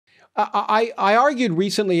I argued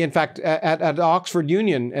recently, in fact, at Oxford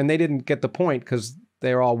Union, and they didn't get the point because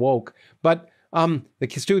they're all woke, but the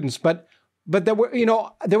students, but there were,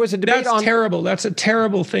 there was a debate on... That's terrible. That's a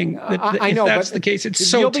terrible thing. I know, if that's the case. It's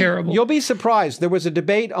so terrible. You'll be surprised. There was a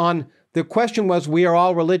debate on, the question was, we are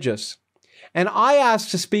all religious. And I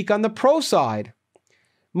asked to speak on the pro side.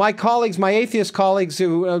 My colleagues, my atheist colleagues,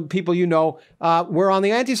 who people were on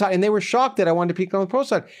the anti side, and they were shocked that I wanted to speak on the pro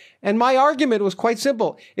side. And my argument was quite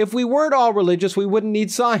simple. If we weren't all religious, we wouldn't need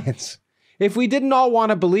science. If we didn't all want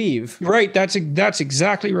to believe. Right. That's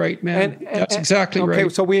exactly right, man. That's exactly right. Okay,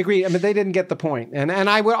 so we agree. I mean, they didn't get the point. And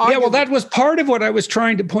I would argue... Yeah, well, that was part of what I was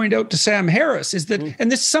trying to point out to Sam Harris, is that,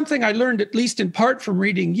 and this is something I learned at least in part from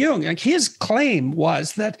reading Jung. Like, his claim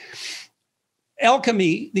was that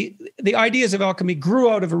alchemy, the ideas of alchemy grew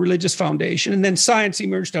out of a religious foundation, and then science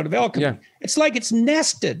emerged out of alchemy. Yeah. It's like it's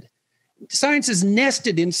nested. Science is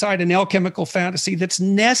nested inside an alchemical fantasy that's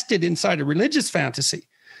nested inside a religious fantasy.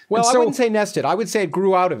 Well, I wouldn't say nested. I would say it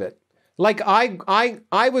grew out of it. Like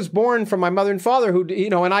I was born from my mother and father who,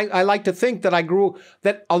 and I like to think that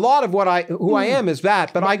that a lot of who I am is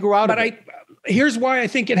that, but I grew out of it. Here's why I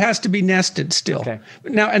think it has to be nested still. Okay.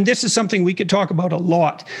 Now, and this is something we could talk about a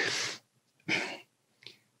lot.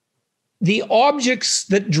 The objects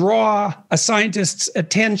that draw a scientist's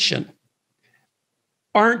attention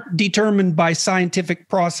aren't determined by scientific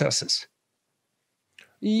processes.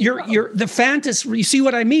 The fantasy, you see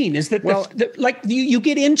what I mean, is that you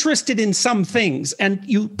get interested in some things and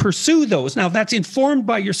you pursue those. Now that's informed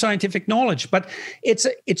by your scientific knowledge, but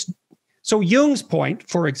so Jung's point,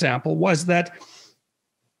 for example, was that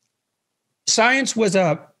science was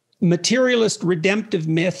a materialist redemptive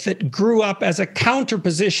myth that grew up as a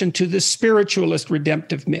counterposition to the spiritualist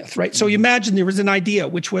redemptive myth, right? So you imagine there was an idea,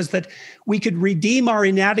 which was that we could redeem our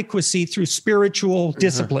inadequacy through spiritual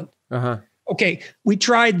discipline. Okay, we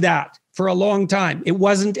tried that for a long time. It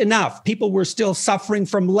wasn't enough. People were still suffering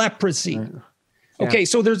from leprosy. Yeah. Okay,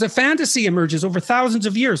 so there's a fantasy emerges over thousands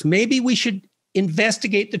of years. Maybe we should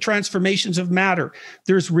investigate the transformations of matter.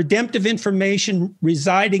 There's redemptive information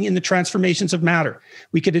residing in the transformations of matter.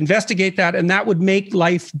 We could investigate that, and that would make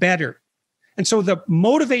life better. And so the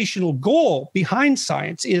motivational goal behind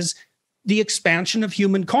science is the expansion of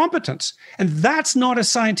human competence. And that's not a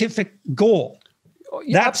scientific goal.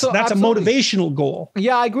 That's a motivational goal.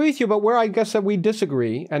 Yeah, I agree with you. But where I guess that we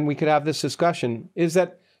disagree, and we could have this discussion, is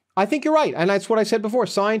that I think you're right. And that's what I said before.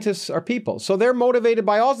 Scientists are people. So they're motivated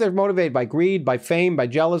by all. They're motivated by greed, by fame, by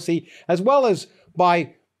jealousy, as well as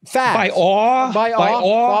by facts. By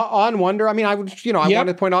awe and wonder. I mean, I want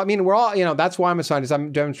to point out, we're all, that's why I'm a scientist.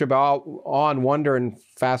 I'm demonstrating about awe and wonder and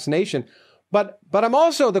fascination. But I'm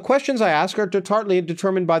also, the questions I ask are partly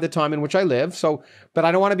determined by the time in which I live. But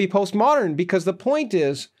I don't want to be postmodern, because the point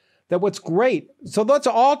is that what's great, so that's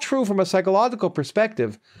all true from a psychological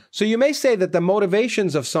perspective. So you may say that the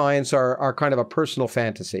motivations of science are kind of a personal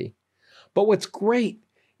fantasy. But what's great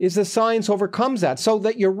is that science overcomes that. So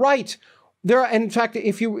that you're right. In fact,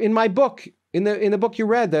 in my book, in the book you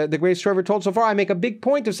read, The Greatest Story Ever Told So Far, I make a big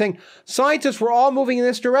point of saying scientists were all moving in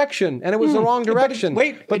this direction, and it was the wrong direction. But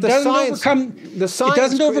it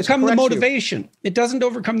doesn't overcome the motivation. It doesn't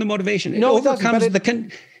overcome the motivation.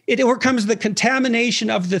 It overcomes the contamination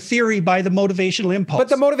of the theory by the motivational impulse. But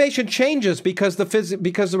the motivation changes because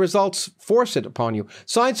the results force it upon you.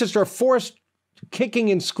 Scientists are forced, kicking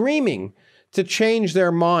and screaming, to change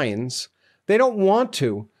their minds. They don't want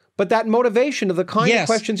to. But that motivation of the kind of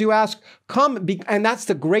questions you ask and that's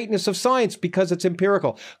the greatness of science, because it's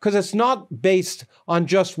empirical, because it's not based on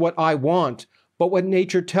just what I want, but what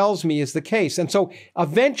nature tells me is the case. And so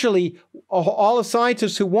eventually, all the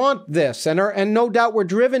scientists who want this, and no doubt were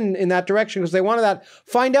driven in that direction because they wanted that,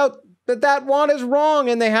 find out that want is wrong,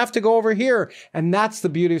 and they have to go over here. And that's the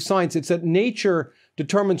beauty of science. It's that nature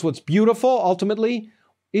determines what's beautiful ultimately.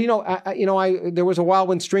 There was a while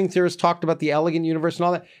when string theorists talked about the elegant universe and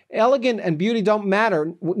all that. Elegant and beauty don't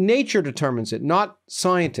matter. Nature determines it, not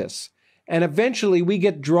scientists. And eventually we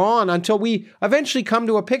get drawn until we eventually come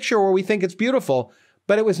to a picture where we think it's beautiful.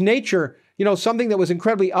 But it was nature, something that was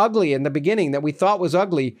incredibly ugly in the beginning that we thought was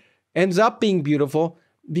ugly ends up being beautiful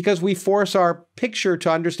because we force our picture to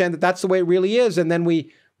understand that that's the way it really is. And then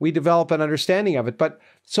we develop an understanding of it. But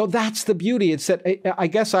so that's the beauty. It's that I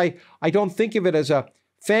guess I don't think of it as a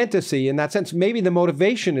fantasy in that sense. Maybe the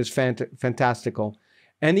motivation is fantastical,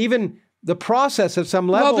 and even the process at some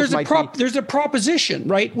level. Well, there's a proposition,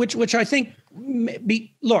 right? Which I think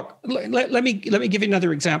look. Let me give you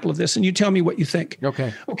another example of this, and you tell me what you think.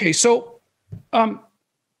 Okay. Okay. So,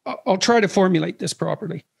 I'll try to formulate this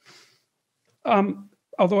properly.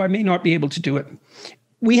 Although I may not be able to do it.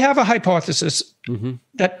 we have a hypothesis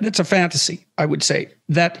that's a fantasy, I would say,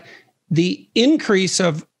 that the increase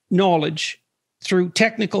of knowledge through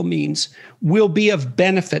technical means will be of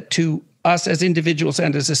benefit to us as individuals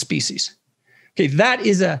and as a species. Okay, that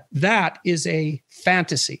is a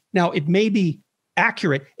fantasy. Now, it may be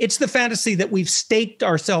accurate. It's the fantasy that we've staked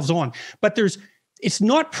ourselves on, but it's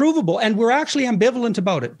not provable, and we're actually ambivalent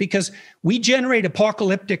about it because we generate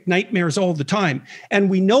apocalyptic nightmares all the time, and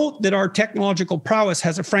we know that our technological prowess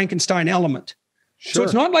has a Frankenstein element. Sure. So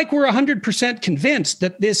it's not like we're 100% convinced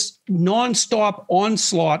that this nonstop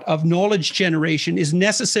onslaught of knowledge generation is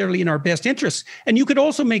necessarily in our best interests. And you could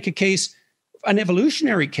also make a case, an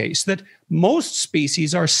evolutionary case, that most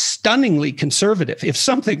species are stunningly conservative. If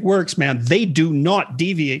something works, man, they do not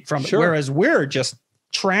deviate from it, whereas we're just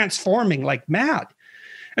transforming like mad.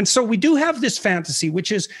 And so we do have this fantasy,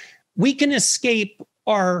 which is we can escape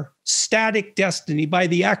our static destiny by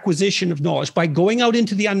the acquisition of knowledge, by going out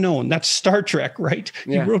into the unknown. That's Star Trek, right?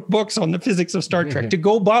 Yeah. You wrote books on the physics of Star Trek, to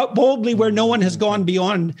go boldly where no one has gone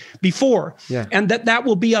before, and that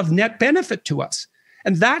will be of net benefit to us.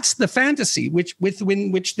 And that's the fantasy which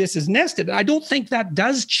this is nested. I don't think that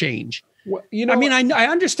does change. Well, I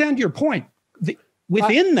understand your point.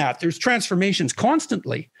 Within that, there's transformations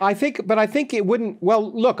constantly. I think it wouldn't.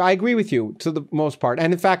 Well, look, I agree with you to the most part.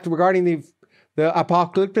 And in fact, regarding the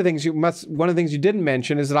apocalyptic things, one of the things you didn't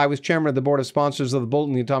mention is that I was chairman of the board of sponsors of the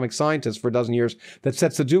Bulletin of the Atomic Scientist for a dozen years that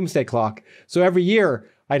sets the doomsday clock. So every year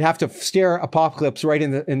I'd have to stare apocalypse right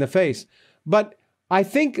in the face. But I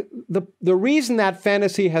think the reason that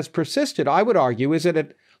fantasy has persisted, I would argue, is that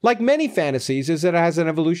it, like many fantasies, is that it has an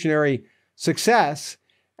evolutionary success.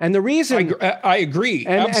 And the reason I agree,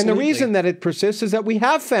 and the reason that it persists is that we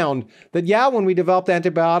have found that, when we developed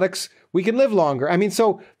antibiotics, we can live longer. I mean,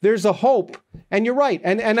 so there's a hope, and you're right.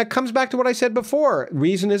 And it comes back to what I said before.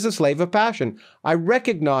 Reason is a slave of passion. I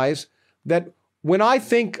recognize that when I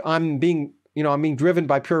think I'm being driven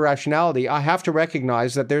by pure rationality, I have to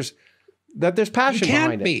recognize that there's passion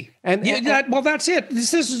behind it. Well, that's it.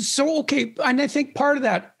 This is so okay. And I think part of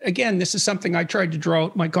that, again, this is something I tried to draw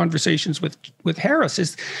out in my conversations with Harris,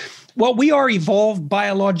 is, well, we are evolved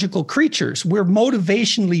biological creatures. We're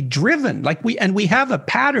motivationally driven. We have a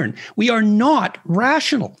pattern. We are not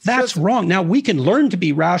rational. That's wrong. Now, we can learn to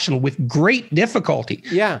be rational with great difficulty.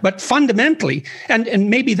 Yeah. But fundamentally, and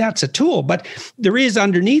maybe that's a tool, but there is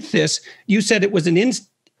underneath this, you said it was an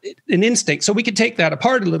instinct. So we could take that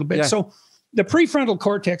apart a little bit. Yeah. So the prefrontal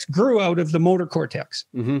cortex grew out of the motor cortex.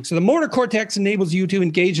 Mm-hmm. So the motor cortex enables you to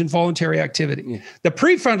engage in voluntary activity. Yeah. The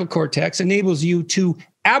prefrontal cortex enables you to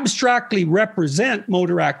abstractly represent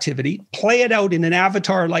motor activity, play it out in an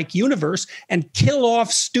avatar-like universe, and kill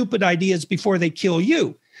off stupid ideas before they kill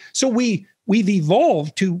you. So we've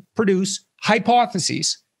evolved to produce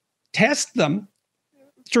hypotheses, test them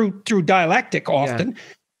through dialectic often,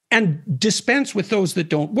 and dispense with those that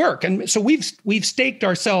don't work. And so we've staked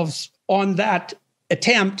ourselves on that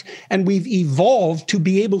attempt, and we've evolved to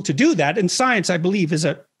be able to do that. And science, I believe, is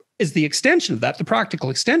the extension of that, the practical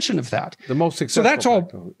extension of that. The most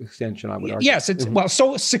successful extension, I would argue. Yes, it's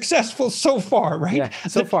so successful so far, right? Yeah,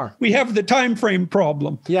 so far. We have the time frame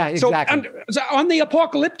problem. Yeah, exactly. So on the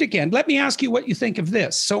apocalyptic end, let me ask you what you think of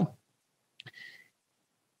this. So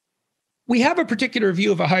we have a particular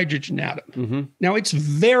view of a hydrogen atom. Mm-hmm. Now, it's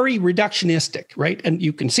very reductionistic, right? And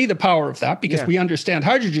you can see the power of that because we understand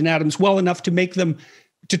hydrogen atoms well enough to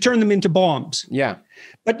turn them into bombs. Yeah.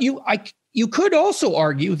 But you could also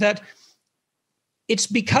argue that it's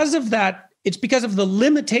because of that. It's because of the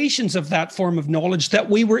limitations of that form of knowledge that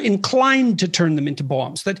we were inclined to turn them into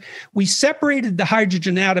bombs, that we separated the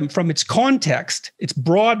hydrogen atom from its context, its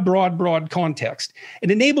broad context. It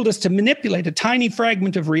enabled us to manipulate a tiny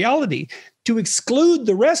fragment of reality to exclude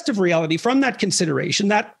the rest of reality from that consideration.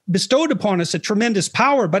 That bestowed upon us a tremendous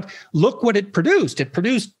power, but look what it produced. It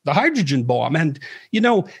produced the hydrogen bomb. And,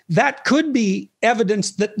 that could be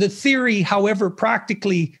evidence that the theory, however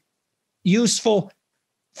practically useful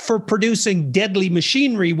for producing deadly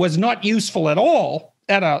machinery, was not useful at all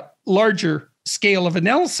at a larger scale of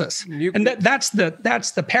analysis. That's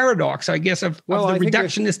the paradox, I guess, of the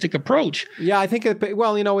reductionistic approach. Yeah, I think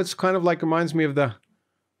it's kind of like, reminds me of the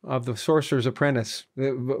Sorcerer's Apprentice, a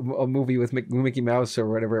movie with Mickey Mouse or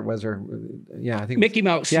whatever it was, I think Mickey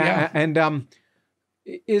Mouse. Yeah. And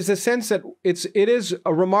is the sense that it is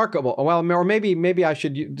a remarkable, or maybe I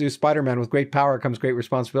should do Spider-Man, with great power comes great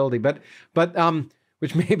responsibility, but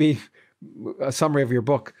which may be a summary of your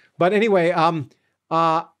book. But anyway,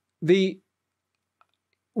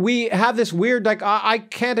 we have this weird, I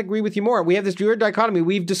can't agree with you more. We have this weird dichotomy.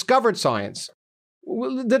 We've discovered science.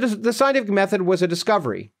 Well, the scientific method was a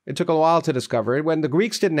discovery. It took a while to discover it. When the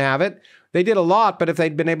Greeks didn't have it, they did a lot, but if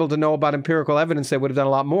they'd been able to know about empirical evidence, they would have done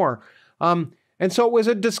a lot more. And so it was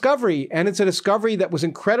a discovery, and it's a discovery that was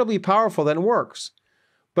incredibly powerful that works.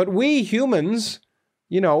 But we humans,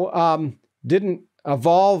 didn't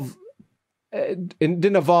evolve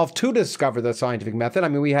to discover the scientific method. I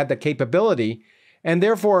mean, we had the capability, and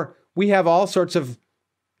therefore we have all sorts of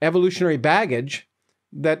evolutionary baggage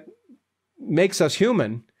that makes us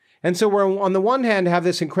human. And so we're, on the one hand, have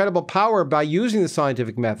this incredible power by using the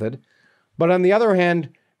scientific method, but on the other hand,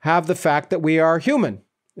 have the fact that we are human,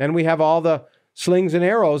 and we have all the slings and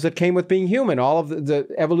arrows that came with being human, all of the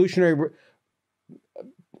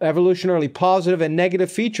evolutionarily positive and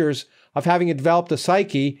negative features of having developed a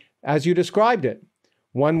psyche as you described it.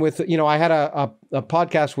 One with, I had a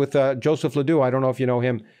podcast with Joseph Ledoux. I don't know if you know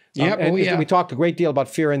him. Yeah. We talked a great deal about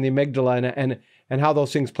fear in the amygdala and how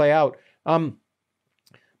those things play out.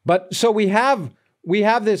 But so we have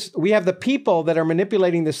the people that are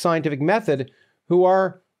manipulating this scientific method who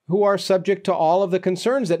are subject to all of the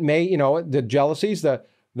concerns that may, the jealousies, the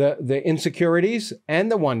insecurities,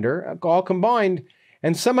 and the wonder all combined.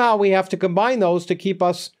 And somehow we have to combine those to keep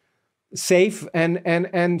us safe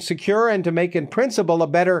and secure, and to make in principle a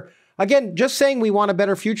better, again, just saying we want a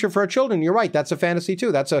better future for our children. You're right. That's a fantasy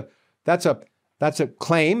too. That's a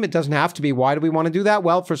claim. It doesn't have to be. Why do we want to do that?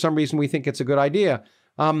 Well, for some reason we think it's a good idea.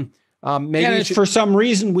 Maybe for some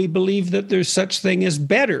reason we believe that there's such thing as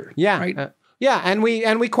better. Yeah. Right? And we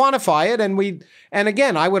quantify it, and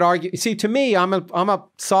again, I would argue. See, to me, I'm a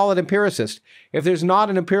solid empiricist. If there's not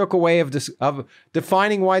an empirical way of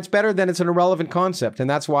defining why it's better, then it's an irrelevant concept, and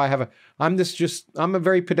that's why I'm a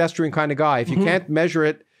very pedestrian kind of guy. If you can't measure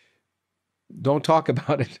it, don't talk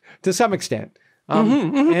about it to some extent.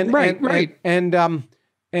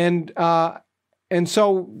 And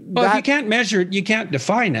so, if you can't measure it, you can't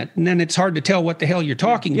define it, and then it's hard to tell what the hell you're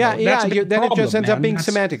talking about. Then it just ends up being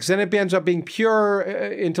semantics. Then it ends up being pure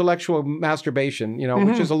intellectual masturbation,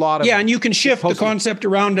 which is a lot of... Yeah, and you can shift the concept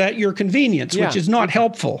around at your convenience, which is not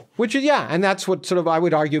helpful. And that's what sort of, I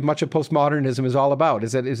would argue, much of postmodernism is all about,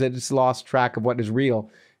 is that it's lost track of what is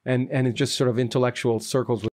real, and it's just sort of intellectual circles.